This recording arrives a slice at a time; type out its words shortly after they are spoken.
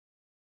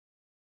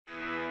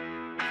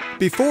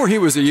Before he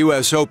was a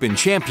U.S. Open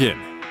champion.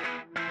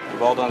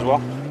 Ball done as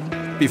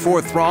well.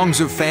 Before throngs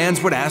of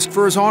fans would ask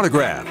for his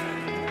autograph.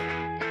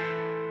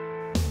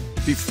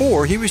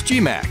 Before he was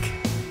GMAC.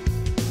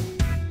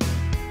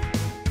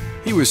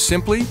 He was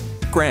simply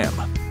Graeme.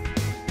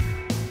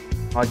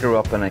 I grew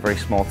up in a very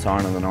small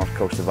town on the north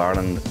coast of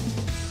Ireland.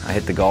 I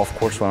hit the golf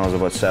course when I was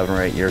about 7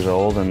 or 8 years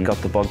old and got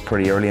the bug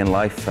pretty early in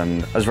life,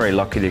 and I was very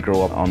lucky to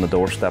grow up on the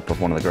doorstep of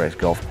one of the greatest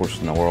golf courses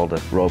in the world,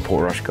 the Royal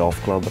Portrush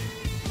Golf Club.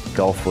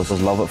 Golf was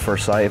love at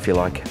first sight, if you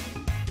like.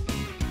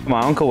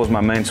 My uncle was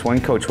my main swing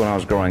coach when I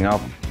was growing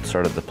up.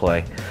 Started to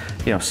play,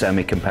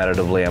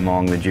 semi-competitively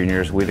among the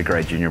juniors. We had a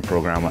great junior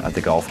program at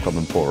the golf club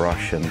in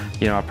Portrush, and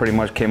I pretty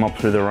much came up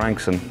through the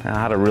ranks, and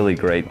I had a really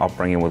great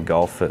upbringing with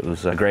golf. It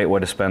was a great way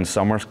to spend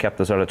summers,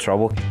 kept us out of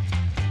trouble.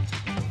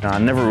 I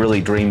never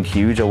really dreamed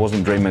huge. I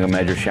wasn't dreaming of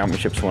major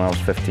championships when I was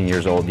 15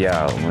 years old.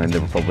 Yeah, they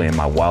were probably in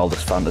my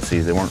wildest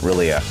fantasies. They weren't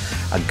really a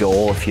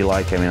goal, if you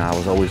like. I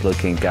was always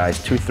looking at guys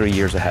 2-3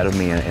 years ahead of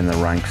me in the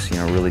ranks,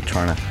 really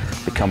trying to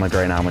become a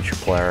great amateur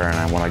player.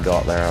 And when I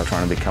got there, I was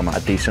trying to become a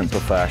decent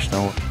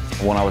professional.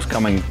 When I was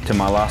coming to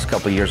my last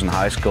couple of years in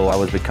high school, I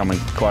was becoming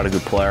quite a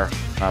good player.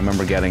 I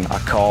remember getting a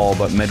call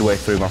about midway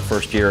through my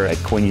first year at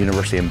Queen's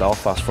University in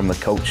Belfast from the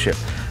coach at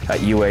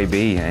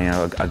UAB.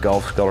 A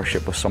golf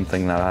scholarship was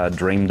something that I had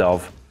dreamed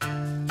of.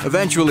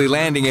 Eventually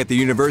landing at the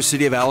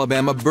University of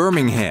Alabama,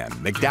 Birmingham,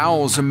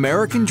 McDowell's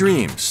American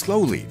dream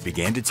slowly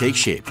began to take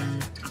shape.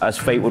 As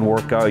fate would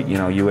work out,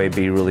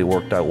 UAB really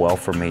worked out well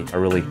for me. I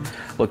really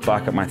look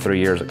back at my 3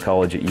 years at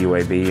college at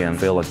UAB and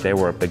feel like they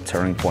were a big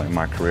turning point in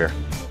my career.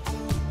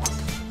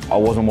 I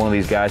wasn't one of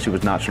these guys who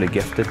was naturally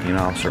gifted.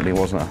 I certainly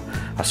wasn't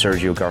a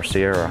Sergio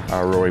Garcia or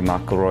a Rory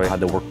McIlroy. I had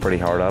to work pretty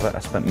hard at it. I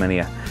spent many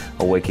a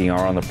waking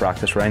hour on the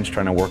practice range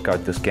trying to work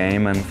out this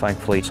game, and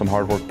thankfully some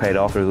hard work paid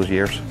off through those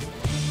years.